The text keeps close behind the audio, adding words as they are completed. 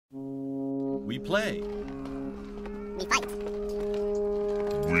We play. We fight.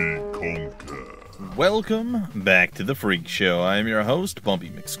 We conquer. Welcome back to the Freak Show. I am your host, Bumpy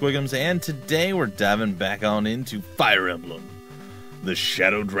McSquiggums, and today we're diving back on into Fire Emblem, the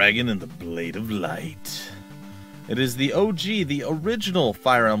Shadow Dragon and the Blade of Light. It is the OG, the original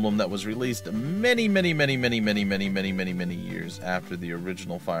Fire Emblem that was released many years after the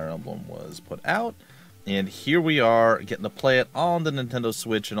original Fire Emblem was put out. And here we are, getting to play it on the Nintendo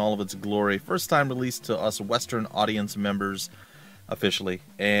Switch in all of its glory. First time released to us Western audience members, officially.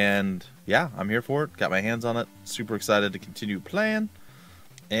 And yeah, I'm here for it. Got my hands on it. Super excited to continue playing.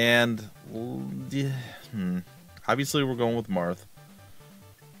 And obviously we're going with Marth.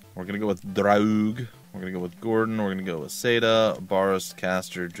 We're going to go with Draug. We're going to go with Gordon. We're going to go with Seda, Boris,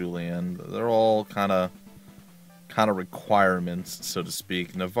 Castor, Julian. They're all kind of requirements, so to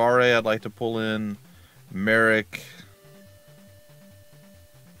speak. Navarre I'd like to pull in. Merrick.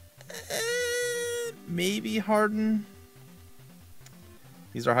 Maybe Harden.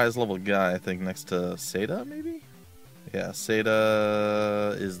 He's our highest level guy, I think, next to Seda, maybe? Yeah,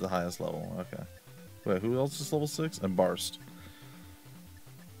 Seda is the highest level. Okay. Wait, who else is level 6? And Barst.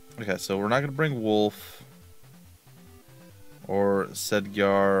 Okay, so we're not going to bring Wolf. Or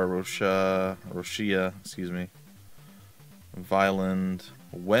Sedgar, Roshia, excuse me. Violent.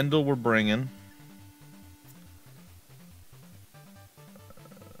 Wendell we're bringing.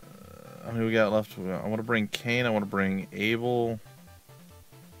 How many we got left? I want to bring Kane. I want to bring Abel.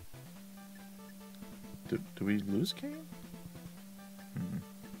 Do we lose Kane?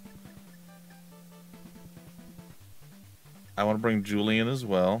 I want to bring Julian as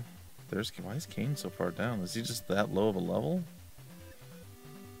well. Why is Kane so far down? Is he just that low of a level?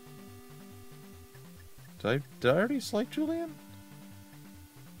 Did I already select Julian?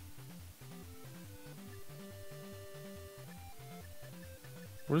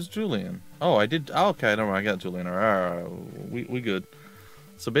 Where's Julian? Oh, I did. Oh, okay, never mind. I got Julian. All right. We good.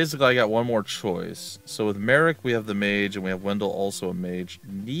 So basically, I got one more choice. So with Merrick, we have the mage, and we have Wendell, also a mage.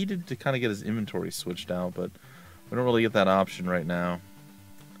 Needed to kind of get his inventory switched out, but we don't really get that option right now.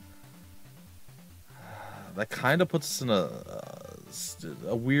 That kind of puts us in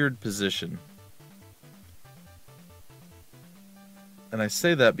a weird position. And I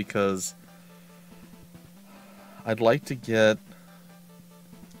say that because I'd like to get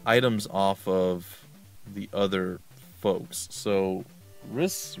items off of the other folks. So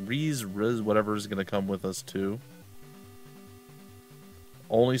Riz, whatever is going to come with us too.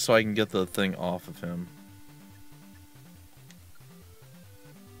 Only so I can get the thing off of him.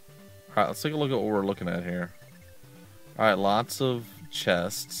 Alright, let's take a look at what we're looking at here. Alright, lots of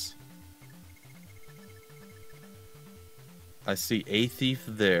chests. I see a thief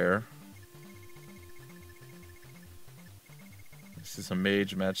there. I see some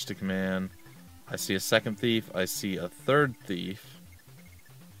mage, matchstick man. I see a second thief. I see a third thief.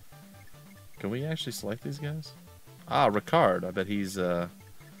 Can we actually select these guys? Ah, Ricard. I bet he's a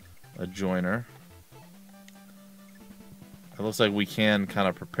joiner. It looks like we can kind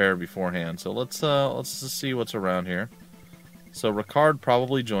of prepare beforehand. So let's just see what's around here. So Ricard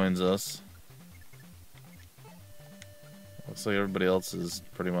probably joins us. Looks like everybody else is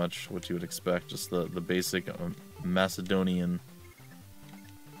pretty much what you would expect. Just the basic Macedonian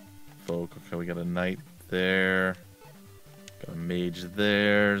folk. Okay, we got a knight there. Got a mage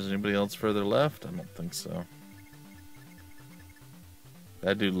there. Is anybody else further left? I don't think so.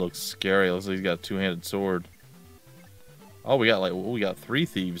 That dude looks scary. Looks like he's got a two-handed sword. Oh, we got 3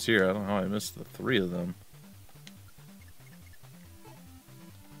 thieves here. I don't know how I missed the 3 of them.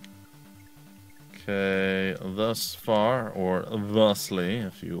 Okay, thus far, or thusly,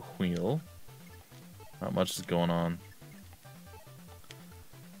 if you will. Not much is going on.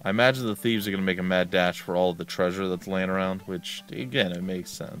 I imagine the thieves are going to make a mad dash for all of the treasure that's laying around, which, again, it makes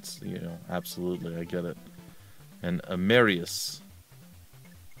sense. You know, absolutely, I get it. And Amarius.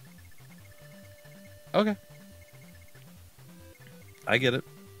 Okay. I get it.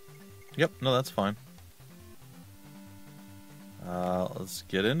 Yep, no, that's fine. Let's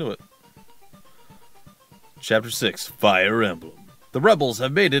get into it. Chapter 6, Fire Emblem. The rebels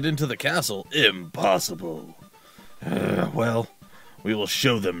have made it into the castle. Impossible. Well, we will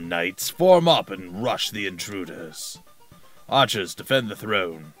show them, knights. Form up and rush the intruders. Archers, defend the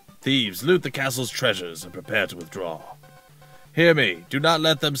throne. Thieves, loot the castle's treasures and prepare to withdraw. Hear me. Do not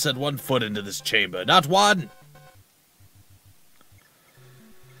let them set one foot into this chamber. Not one!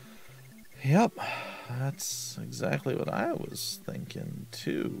 Yep, that's exactly what I was thinking,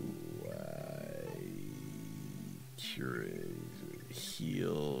 too.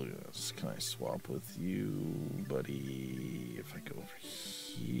 Heal. Can I swap with you, buddy? If I go over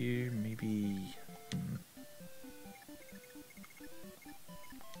here, maybe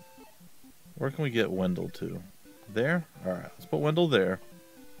Where can we get Wendell to? There? Alright, let's put Wendell there.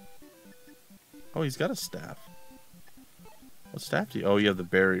 Oh, he's got a staff. What staff do you... Oh, you have the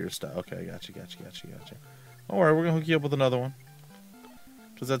barrier staff. Okay, gotcha. Alright, we're gonna hook you up with another one.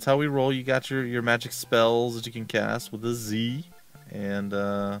 Because that's how we roll. You got your magic spells that you can cast with a Z.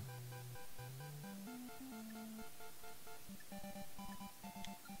 And,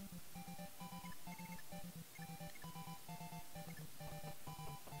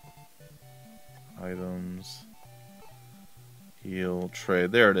 items. Heal,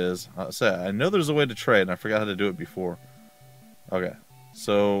 trade. There it is. I know there's a way to trade, and I forgot how to do it before. Okay.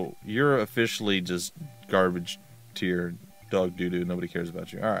 So, you're officially just garbage tier dog doo-doo. Nobody cares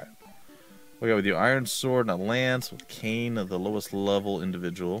about you. Alright. We got with you Iron Sword and a Lance with Kane, the lowest level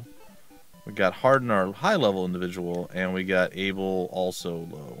individual. We got Harden, our high level individual, and we got Abel, also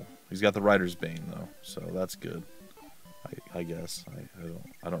low. He's got the Rider's Bane, though, so that's good. I guess.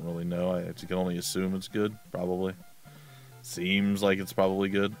 I don't really know. I can only assume it's good, probably. Seems like it's probably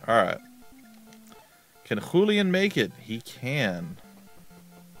good. Alright. Can Julian make it? He can.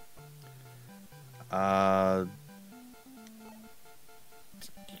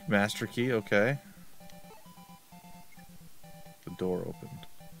 Master key, okay. The door opened.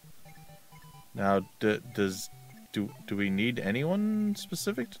 Now, do we need anyone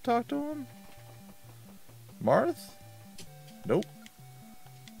specific to talk to him? Marth? Nope.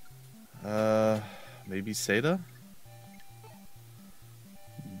 Maybe Seda?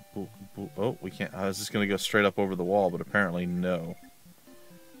 Oh, we can't. I was just gonna go straight up over the wall, but apparently no.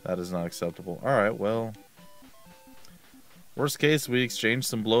 That is not acceptable. Alright, well. Worst case, we exchange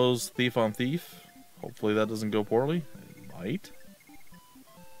some blows thief on thief. Hopefully that doesn't go poorly. It might.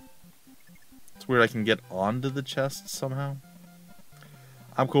 It's weird I can get onto the chest somehow.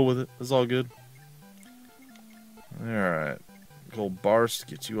 I'm cool with it. It's all good. Alright. Gold Barst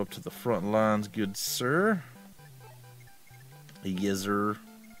gets you up to the front lines, good sir. Yes, sir.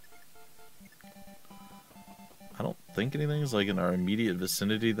 I don't think anything is like in our immediate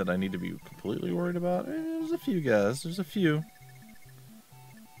vicinity that I need to be completely worried about. There's a few guys. There's a few.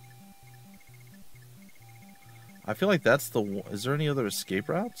 I feel like that's the... Is there any other escape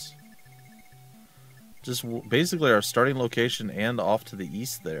routes? Just basically our starting location and off to the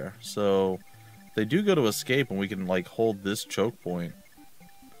east there. So they do go to escape and we can like hold this choke point.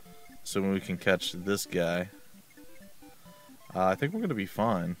 So we can catch this guy. I think we're going to be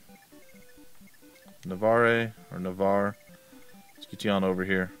fine. Navarre, or Navarre. Let's get you on over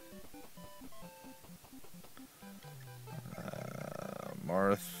here.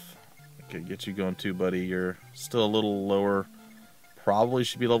 Marth. Okay, get you going too, buddy. You're still a little lower. Probably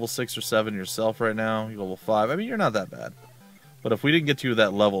should be level 6 or 7 yourself right now. You're level 5. I mean, you're not that bad. But if we didn't get you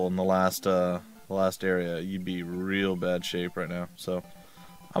that level in the last area, you'd be real bad shape right now. So,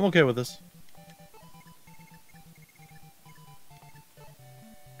 I'm okay with this.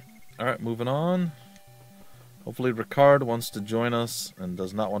 Alright, moving on. Hopefully Ricard wants to join us and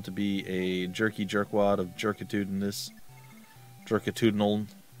does not want to be a jerky jerkwad of jerkatudinous, jerkatudinal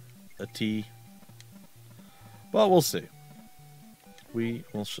T. But we'll see. We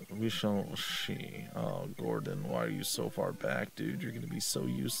shall see. Oh, Gordon, why are you so far back, dude? You're going to be so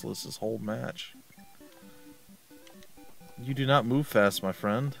useless this whole match. You do not move fast, my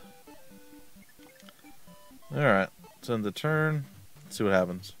friend. Alright, let's end the turn. Let's see what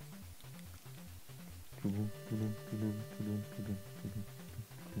happens.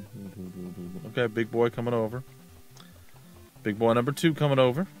 Okay, big boy coming over. Big boy number 2 coming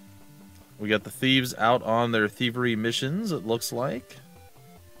over. We got the thieves out on their thievery missions, it looks like.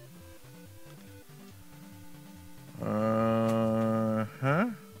 We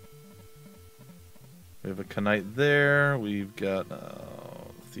have a Knight there. We've got a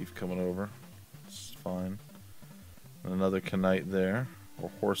thief coming over. It's fine. And another Knight there.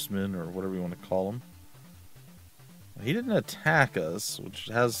 Or horseman, or whatever you want to call him. He didn't attack us, which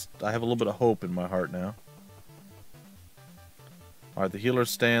has... I have a little bit of hope in my heart now. Alright, the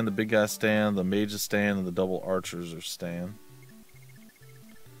healers stand, the big guys stand, the mages stand, and the double archers are stand.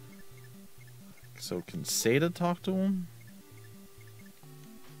 So, can Seda talk to him?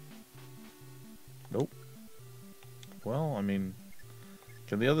 Nope. Well, I mean...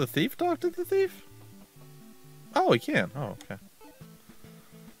 Can the other thief talk to the thief? Oh, he can. Oh, okay.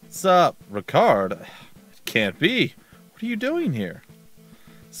 What's up, Ricard? It can't be. What are you doing here?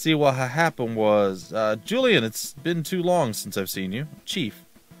 See, what happened was... Julian, it's been too long since I've seen you. Chief.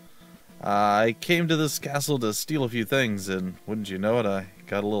 I came to this castle to steal a few things, and wouldn't you know it, I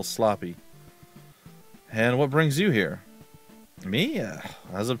got a little sloppy. And what brings you here? Me?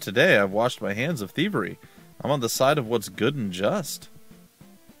 As of today, I've washed my hands of thievery. I'm on the side of what's good and just.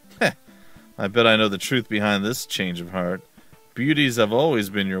 Heh. I bet I know the truth behind this change of heart. Beauties have always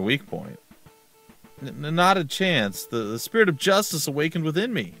been your weak point. Not a chance. The spirit of justice awakened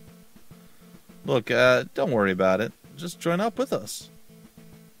within me. Look, don't worry about it. Just join up with us.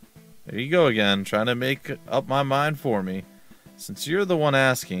 There you go again, trying to make up my mind for me. Since you're the one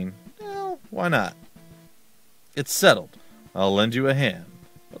asking, well, why not? It's settled. I'll lend you a hand,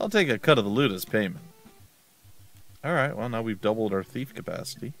 but I'll take a cut of the loot as payment. Alright, well now we've doubled our thief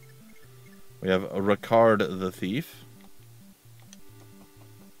capacity. We have a Ricard the Thief.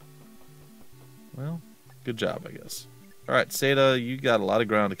 Well, good job, I guess. Alright, Seda, you got a lot of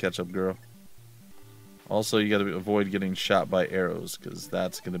ground to catch up, girl. Also, you gotta avoid getting shot by arrows, because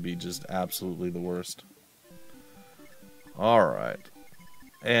that's gonna be just absolutely the worst. Alright.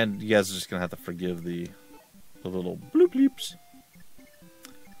 And you guys are just gonna have to forgive the little bloop bleeps.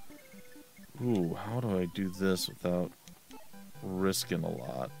 Ooh, how do I do this without risking a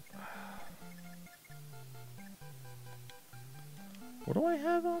lot? What do I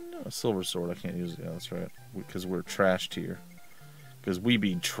have on? A silver sword. I can't use it. Yeah, that's right. Because we're trashed here. Because we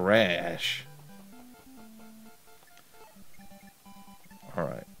be trash.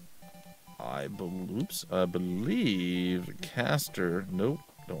 Alright. I believe caster. Nope.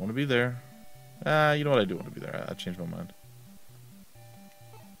 Don't want to be there. You know what? I do want to be there. I changed my mind.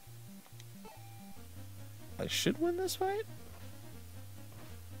 I should win this fight?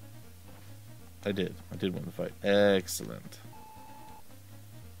 I did. I did win the fight. Excellent.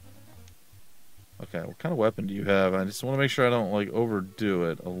 Okay, what kind of weapon do you have? I just want to make sure I don't, like, overdo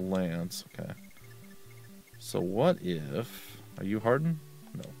it. A lance. Okay. So what if... Are you hardened?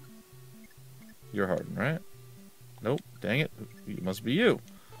 No. You're hardened, right? Nope. Dang it. It must be you.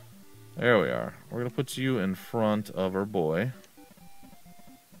 There we are. We're going to put you in front of our boy.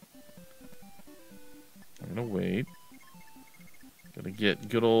 I'm going to wait. Going to get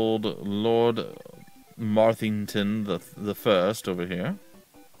good old Lord Marthington the First over here.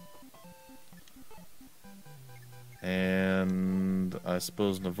 And I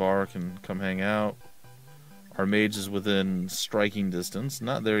suppose Navarre can come hang out. Our mage is within striking distance.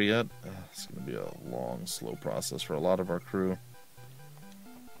 Not there yet. It's going to be a long, slow process for a lot of our crew.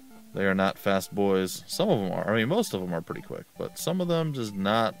 They are not fast boys. Some of them are. I mean, most of them are pretty quick. But some of them just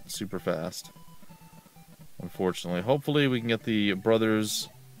not super fast. Unfortunately. Hopefully we can get the brothers,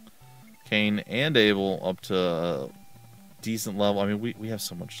 Cain and Abel, up to a decent level. I mean, we have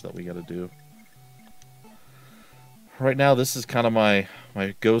so much that we got to do. Right now, this is kind of my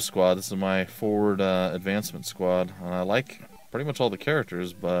go squad. This is my forward advancement squad. And I like pretty much all the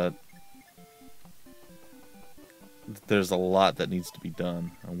characters, but there's a lot that needs to be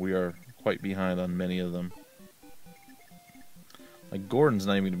done. And we are quite behind on many of them. Like, Gordon's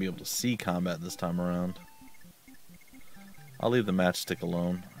not even going to be able to see combat this time around. I'll leave the matchstick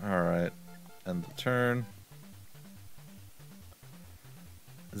alone. Alright. End the turn.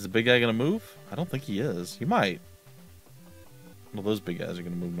 Is the big guy going to move? I don't think he is. He might. Well, those big guys are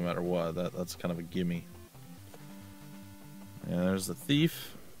going to move no matter what. That's kind of a gimme. And there's the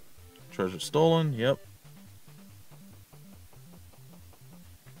thief. Treasure stolen. Yep.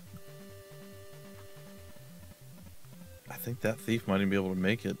 I think that thief might even be able to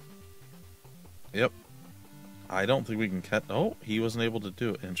make it. Yep. I don't think we can catch... Oh, he wasn't able to do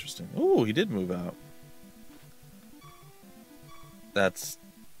it. Interesting. Oh, he did move out. That's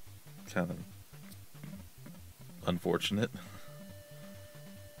kind of unfortunate.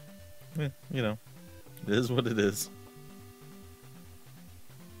 You know, it is what it is.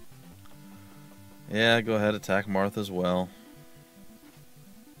 Yeah, go ahead, attack Martha as well.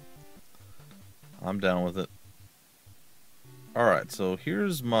 I'm down with it. Alright, so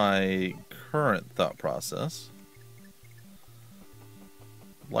here's my current thought process.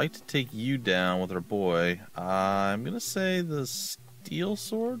 I'd like to take you down with our boy. I'm going to say the steel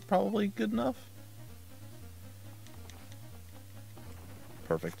sword, probably good enough.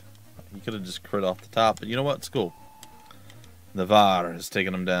 Perfect. He could have just crit off the top, but you know what? It's cool. Navarre has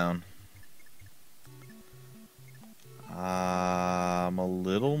taken him down. I'm a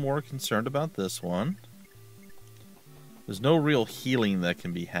little more concerned about this one. There's no real healing that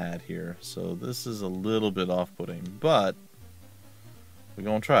can be had here, so this is a little bit off-putting, but we're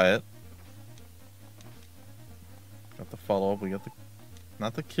going to try it. Got the follow-up, we got the,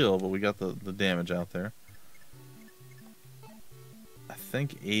 not the kill, but we got the damage out there. I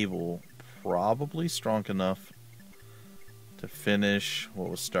think Abel probably strong enough to finish what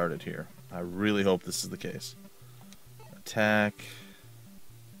was started here. I really hope this is the case. Attack.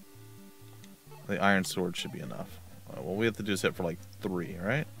 The iron sword should be enough. What we have to do is hit for like 3,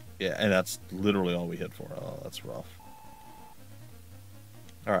 right? Yeah, and that's literally all we hit for. Oh, that's rough.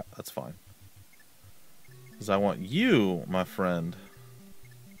 Alright, that's fine. Because I want you, my friend.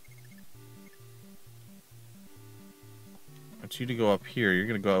 I want you to go up here. You're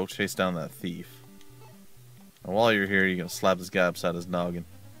going to go chase down that thief. And while you're here, you're going to slap this guy upside his noggin.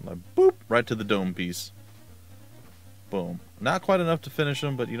 Like, boop, right to the dome piece. Boom. Not quite enough to finish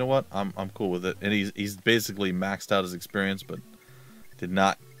him, but you know what? I'm cool with it. And he's basically maxed out his experience, but did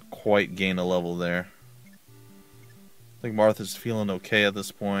not quite gain a level there. I think Martha's feeling okay at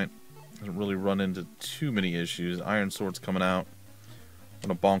this point. Doesn't really run into too many issues. Iron Sword's coming out. I'm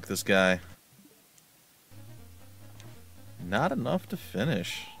gonna bonk this guy. Not enough to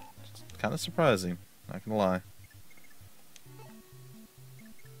finish. It's kind of surprising. Not gonna lie.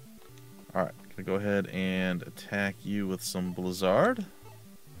 Alright, gonna go ahead and attack you with some Blizzard.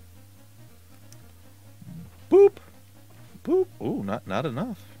 Boop! Boop! Ooh, not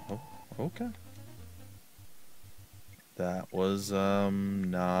enough. Oh, okay. That was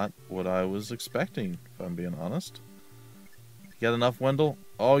not what I was expecting, if I'm being honest. You got enough, Wendell?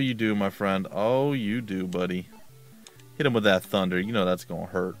 Oh, you do, my friend. Oh, you do, buddy. Hit him with that thunder. You know that's gonna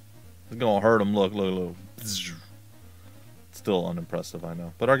hurt. It's gonna hurt him. Look, look, look. Still unimpressive, I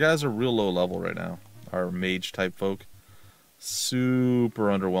know. But our guys are real low level right now. Our mage type folk. Super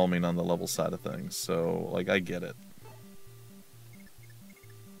underwhelming on the level side of things. So, like, I get it.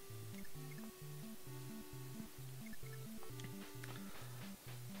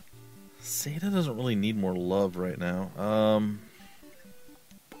 Seda doesn't really need more love right now. I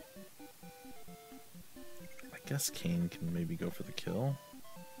guess Kane can maybe go for the kill.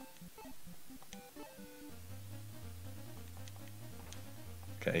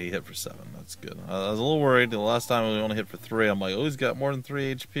 Okay, he hit for 7. That's good. I was a little worried. The last time we only hit for 3. I'm like, oh, he's got more than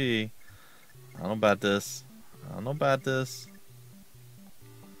 3 HP. I don't know about this. I don't know about this.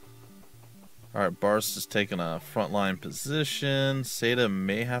 Alright, Barst is taking a frontline position. Seda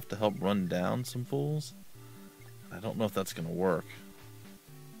may have to help run down some fools. I don't know if that's going to work.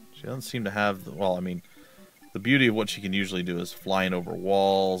 She doesn't seem to have... well, I mean, the beauty of what she can usually do is flying over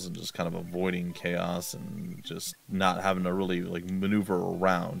walls and just kind of avoiding chaos and just not having to really like maneuver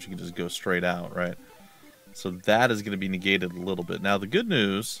around. She can just go straight out, right? So that is going to be negated a little bit. Now, the good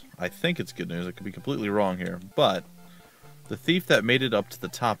news, I think it's good news. I could be completely wrong here, but... the thief that made it up to the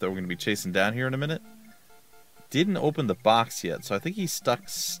top that we're going to be chasing down here in a minute didn't open the box yet, so I think he's stuck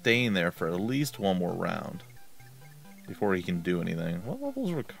staying there for at least one more round before he can do anything. What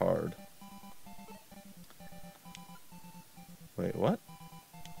level's Ricard? Wait, what?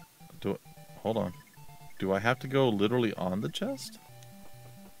 Hold on. Do I have to go literally on the chest?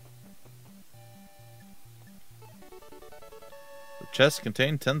 The chest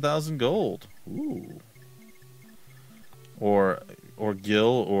contained 10,000 gold. Ooh. Or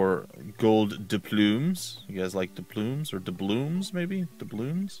Gil, or gold duplumes. You guys like duplumes? Or doubloons, maybe?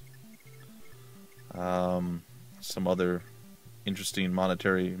 Doubloons? Some other interesting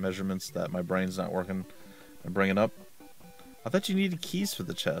monetary measurements that my brain's not working and bringing up. I thought you needed keys for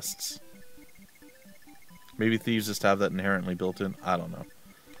the chests. Maybe thieves just have that inherently built in. I don't know.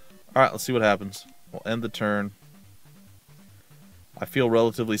 Alright, let's see what happens. We'll end the turn. I feel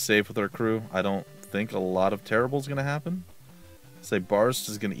relatively safe with our crew. I don't think a lot of terrible is going to happen. Say Barst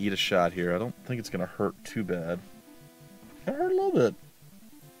is going to eat a shot here. I don't think it's going to hurt too bad. It hurt a little bit.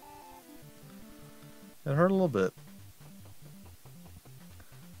 It hurt a little bit.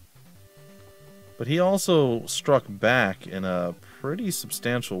 But he also struck back in a pretty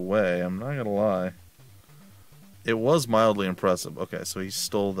substantial way. I'm not going to lie. It was mildly impressive. Okay, so he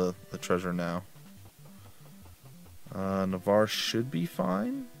stole the treasure now. Navarre should be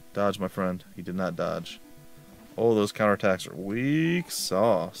fine. Dodge, my friend. He did not dodge. Oh, those counterattacks are weak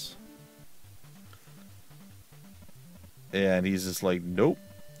sauce. And he's just like, nope.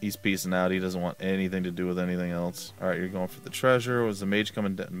 He's peacing out. He doesn't want anything to do with anything else. Alright, you're going for the treasure. Was the mage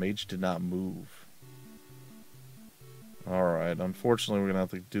coming down? Mage did not move. Alright, unfortunately we're going to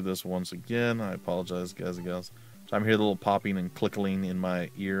have to do this once again. I apologize, guys and gals. So I'm hearing a little popping and clickling in my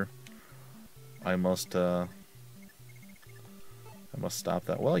ear. I must stop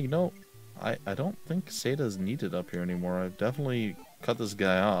that. Well, you know, I don't think Seda's needed up here anymore. I've definitely cut this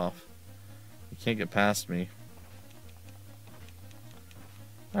guy off. He can't get past me.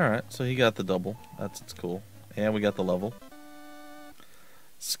 Alright, so he got the double. That's cool. And we got the level.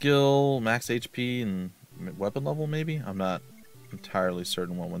 Skill, max HP, and weapon level maybe? I'm not entirely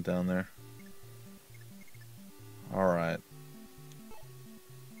certain what went down there. Alright.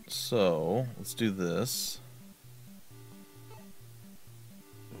 So, let's do this.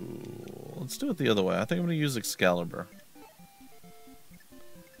 Ooh, let's do it the other way. I think I'm going to use Excalibur.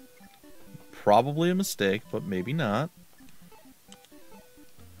 Probably a mistake, but maybe not.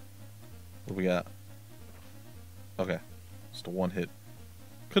 What do we got? Okay. Just a one hit.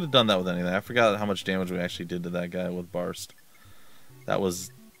 Could have done that with anything. I forgot how much damage we actually did to that guy with Barst. That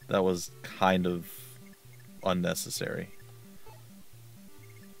was kind of unnecessary.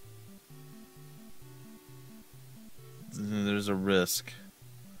 There's a risk.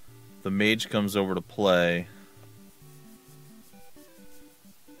 The mage comes over to play.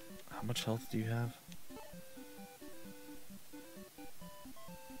 How much health do you have?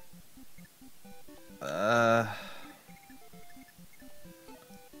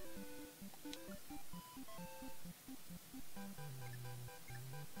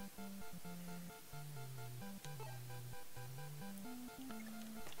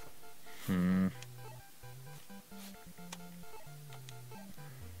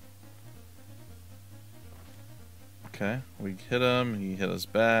 Okay, we hit him, he hit us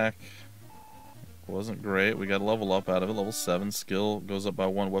back. Wasn't great. We got a level up out of it. Level 7. Skill goes up by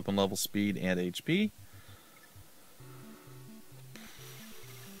 1 weapon level, speed, and HP.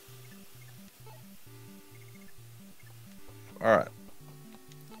 Alright.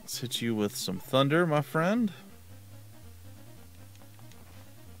 Let's hit you with some thunder, my friend.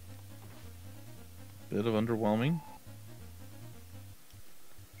 Bit of underwhelming.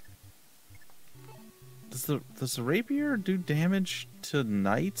 Does the rapier do damage to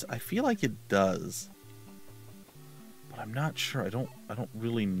knights? I feel like it does, but I'm not sure. I don't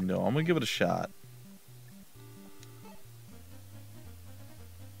really know. I'm gonna give it a shot.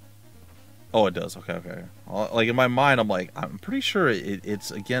 Oh, it does. Okay, okay. Like in my mind, I'm pretty sure it's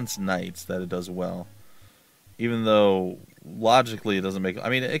against knights that it does well, even though logically it doesn't make. I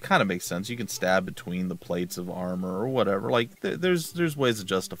mean, it kind of makes sense. You can stab between the plates of armor or whatever. Like there's ways of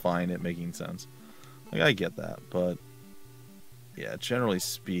justifying it making sense. Like, I get that, but yeah, generally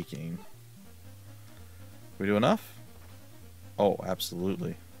speaking, we do enough? Oh,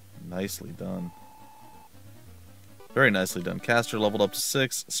 absolutely. Nicely done. Very nicely done. Caster leveled up to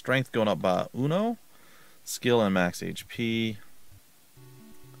 6. Strength going up by uno. Skill and max HP.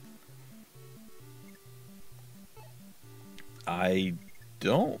 I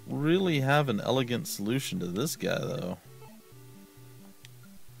don't really have an elegant solution to this guy, though.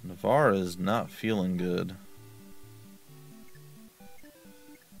 Navarre is not feeling good.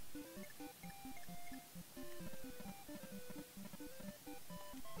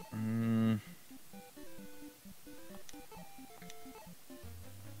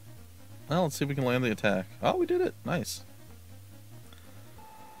 Well, let's see if we can land the attack. Oh, we did it. Nice.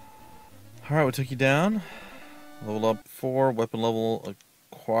 Alright, we took you down. Level up 4. Weapon level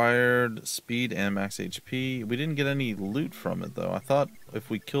acquired. Speed and max HP. We didn't get any loot from it, though. I thought if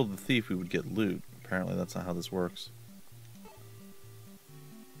we killed the thief, we would get loot. Apparently, that's not how this works.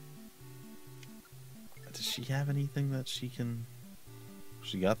 Does she have anything that she can...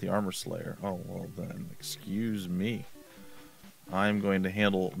 She got the armor slayer. Oh, well then, excuse me. I'm going to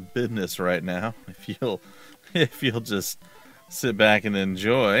handle business right now. If you'll just sit back and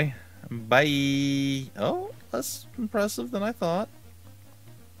enjoy. Bye. Oh, less impressive than I thought.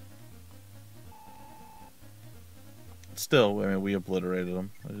 Still, I mean, we obliterated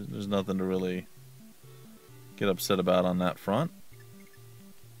them. There's nothing to really get upset about on that front.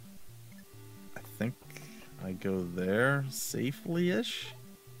 I think I go there safely-ish.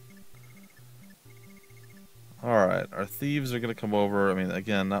 Alright, our thieves are going to come over. I mean,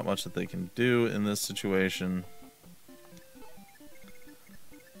 again, not much that they can do in this situation.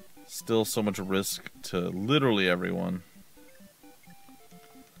 Still so much risk to literally everyone.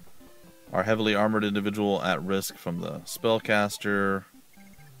 Our heavily armored individual at risk from the spellcaster.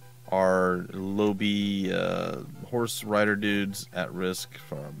 Our Lobi horse rider dudes at risk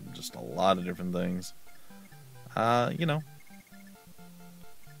from just a lot of different things. You know,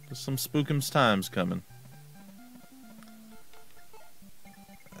 there's some spookums times coming.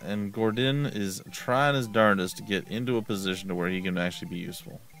 And Gordon is trying his darndest to get into a position to where he can actually be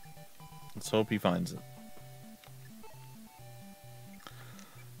useful. Let's hope he finds it.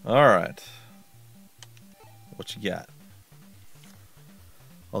 Alright. What you got?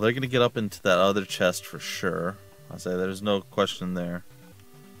 Well, they're going to get up into that other chest for sure. I'll say there's no question there.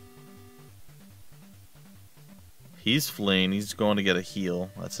 He's fleeing. He's going to get a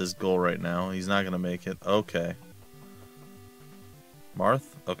heal. That's his goal right now. He's not going to make it. Okay. Marth?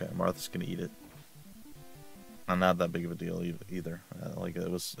 Okay, Marth's going to eat it. Not that big of a deal either. Like it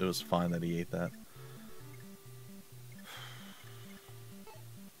was fine that he ate that.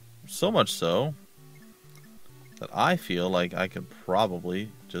 So much so that I feel like I could probably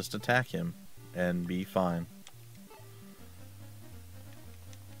just attack him and be fine.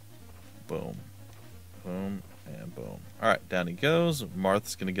 Boom. Boom. And boom. Alright, down he goes.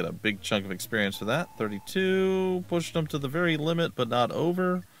 Marth's going to get a big chunk of experience for that. 32. Pushed him to the very limit, but not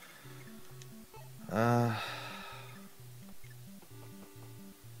over. Hold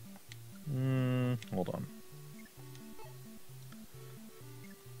on.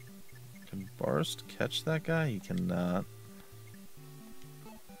 Can Barst catch that guy? He cannot.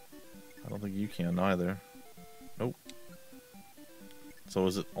 I don't think you can either. Nope. So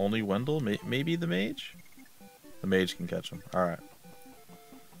is it only Wendell? Maybe the mage? The mage can catch him. Alright.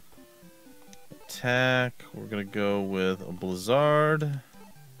 Attack. We're going to go with a Blizzard.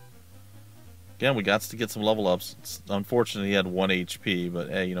 Again, we got to get some level ups. It's unfortunate he had 1 HP, but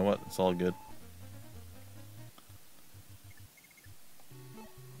hey, you know what? It's all good.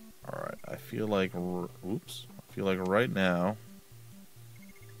 Alright, I feel like... Oops. I feel like right now...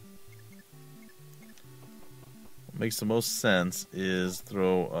 what makes the most sense is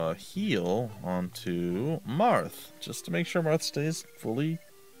throw a heal onto Marth. Just to make sure Marth stays fully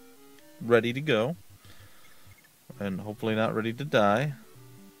ready to go. And hopefully not ready to die.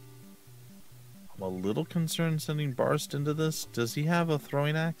 I'm a little concerned sending Barst into this. Does he have a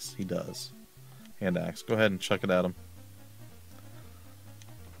throwing axe? He does. Hand axe. Go ahead and chuck it at him.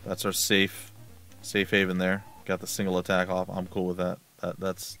 That's our safe haven there. Got the single attack off. I'm cool with that.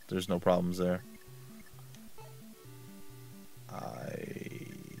 There's no problems there.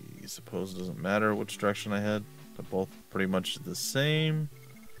 I suppose it doesn't matter which direction I head. They're both pretty much the same.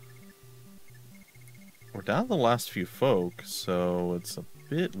 We're down to the last few folk, so it's a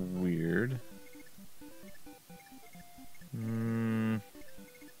bit weird. I'm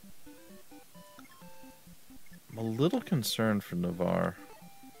a little concerned for Navarre.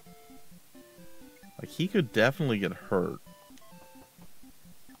 Like, he could definitely get hurt.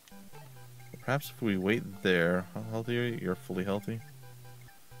 Perhaps if we wait there... How healthy are you? You're fully healthy.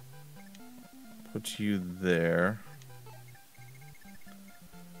 Put you there.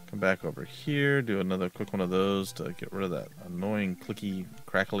 Come back over here. Do another quick one of those to get rid of that annoying clicky,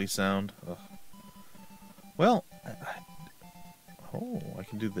 crackly sound. Ugh. Well... Oh, I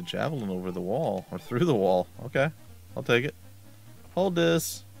can do the javelin over the wall. Or through the wall. Okay. I'll take it. Hold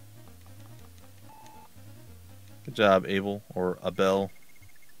this. Good job, Abel. Or Abel.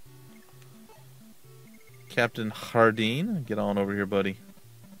 Captain Hardin. Get on over here, buddy.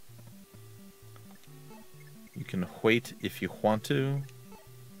 You can wait if you want to.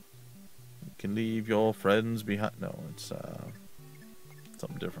 You can leave your friends behind. No, it's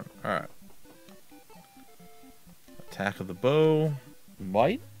something different. Alright. Attack of the bow.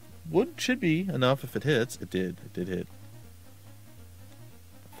 Should be enough if it hits. It did hit.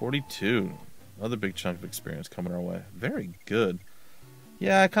 42. Another big chunk of experience coming our way. Very good.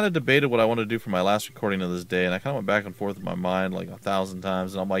 Yeah, I kind of debated what I wanted to do for my last recording of this day, and I kind of went back and forth in my mind like 1,000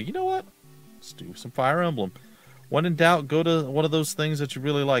 times, and I'm like, you know what? Let's do some Fire Emblem. When in doubt, go to one of those things that you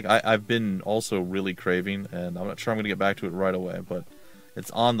really like. I've been also really craving, and I'm not sure I'm going to get back to it right away, but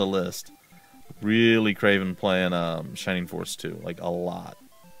it's on the list. Really craving playing Shining Force 2, like a lot.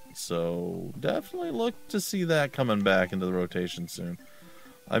 So definitely look to see that coming back into the rotation soon.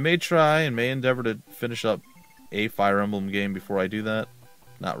 I may try and may endeavor to finish up a Fire Emblem game before I do that.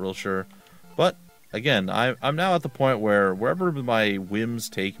 Not real sure. But again, I'm now at the point where wherever my whims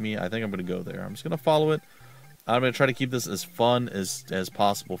take me, I think I'm going to go there. I'm just going to follow it. I'm going to try to keep this as fun as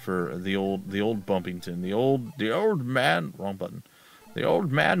possible for the old Bumpington, the old man, wrong button. The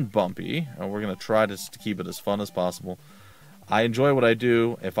old man Bumpy, and we're going to try to keep it as fun as possible. I enjoy what I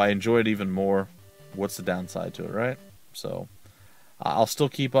do. If I enjoy it even more, what's the downside to it, right? So, I'll still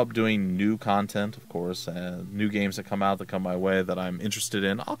keep up doing new content, of course, and new games that come my way that I'm interested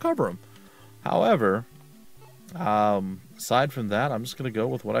in. I'll cover them. However, aside from that, I'm just going to go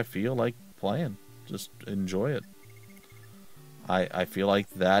with what I feel like playing. Just enjoy it. I feel like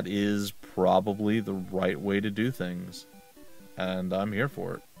that is probably the right way to do things. And I'm here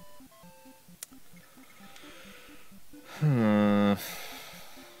for it.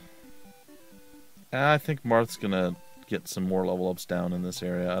 I think Marth's gonna get some more level ups down in this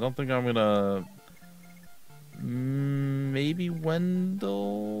area. I don't think I'm gonna... Maybe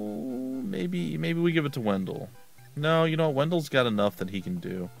Wendell? Maybe we give it to Wendell. No, you know what? Wendell's got enough that he can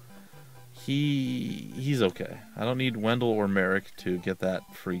do. He's okay. I don't need Wendell or Merrick to get that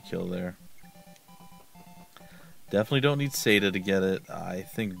free kill there. Definitely don't need Seda to get it. I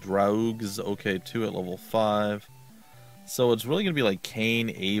think Draug is okay too at level 5. So it's really going to be like Kane,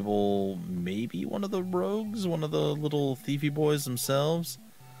 Abel, maybe one of the rogues, one of the little thiefy boys themselves.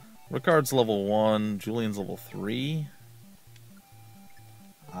 Ricard's level 1, Julian's level 3.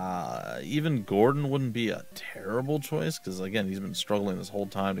 Even Gordon wouldn't be a terrible choice, because again, he's been struggling this whole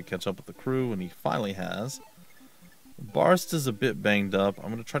time to catch up with the crew, and he finally has. Barst is a bit banged up.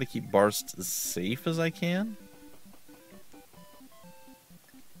 I'm going to try to keep Barst as safe as I can.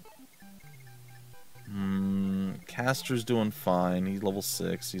 Castor's doing fine. He's level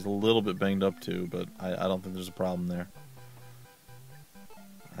 6. He's a little bit banged up too, but I don't think there's a problem there.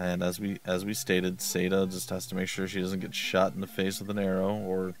 And as we stated, Seda just has to make sure she doesn't get shot in the face with an arrow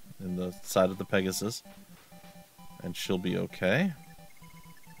or in the side of the Pegasus. And she'll be okay.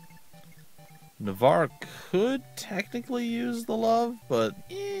 Navarre could technically use the love, but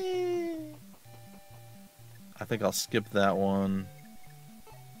I think I'll skip that one.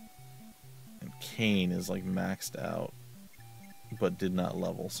 And Kane is like maxed out, but did not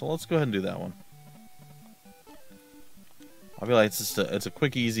level. So let's go ahead and do that one. I feel like it's a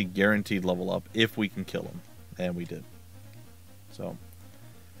quick, easy, guaranteed level up if we can kill him, and we did. So,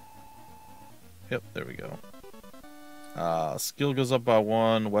 yep, there we go. Skill goes up by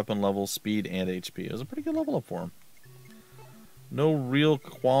 1, weapon level, speed, and HP. It was a pretty good level up for him. No real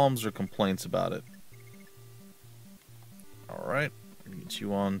qualms or complaints about it. Alright, get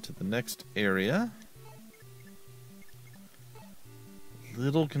you on to the next area.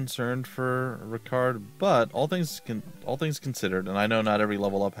 Little concerned for Ricard, but all things considered, and I know not every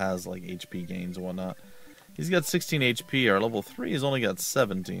level up has like HP gains and whatnot. He's got 16 HP. Our level 3 has only got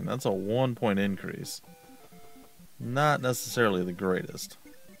 17. That's a 1-point increase. Not necessarily the greatest.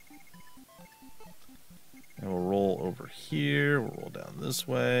 And we'll roll over here. We'll roll down this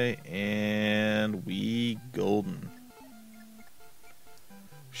way, and we golden.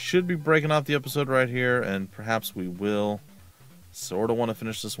 Should be breaking off the episode right here, and perhaps we will. Sort of want to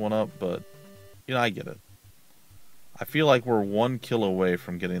finish this one up, but, you know, I get it. I feel like we're 1 kill away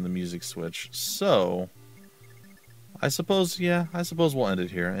from getting the music switch, so I suppose we'll end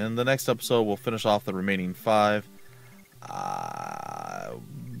it here. In the next episode, we'll finish off the remaining 5.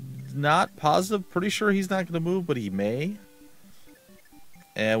 Not positive, pretty sure he's not going to move, but he may.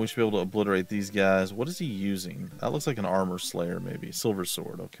 And we should be able to obliterate these guys. What is he using? That looks like an armor slayer, maybe. Silver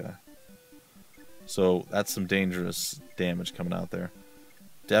sword, okay. So that's some dangerous damage coming out there.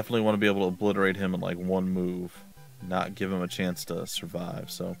 Definitely want to be able to obliterate him in like 1 move. Not give him a chance to survive.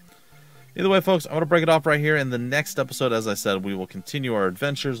 So either way, folks, I'm going to break it off right here. In the next episode, as I said, we will continue our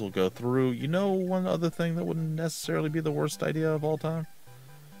adventures. We'll go through. You know, one other thing that wouldn't necessarily be the worst idea of all time?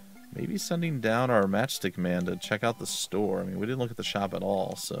 Maybe sending down our matchstick man to check out the store. I mean, we didn't look at the shop at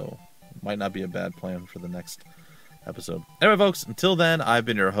all, so it might not be a bad plan for the next episode. Anyway, folks, until then, I've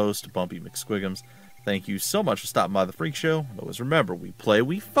been your host, Bumpy McSquigums. Thank you so much for stopping by the Freak Show. And always remember, we play,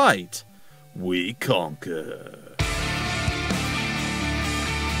 we fight, we conquer.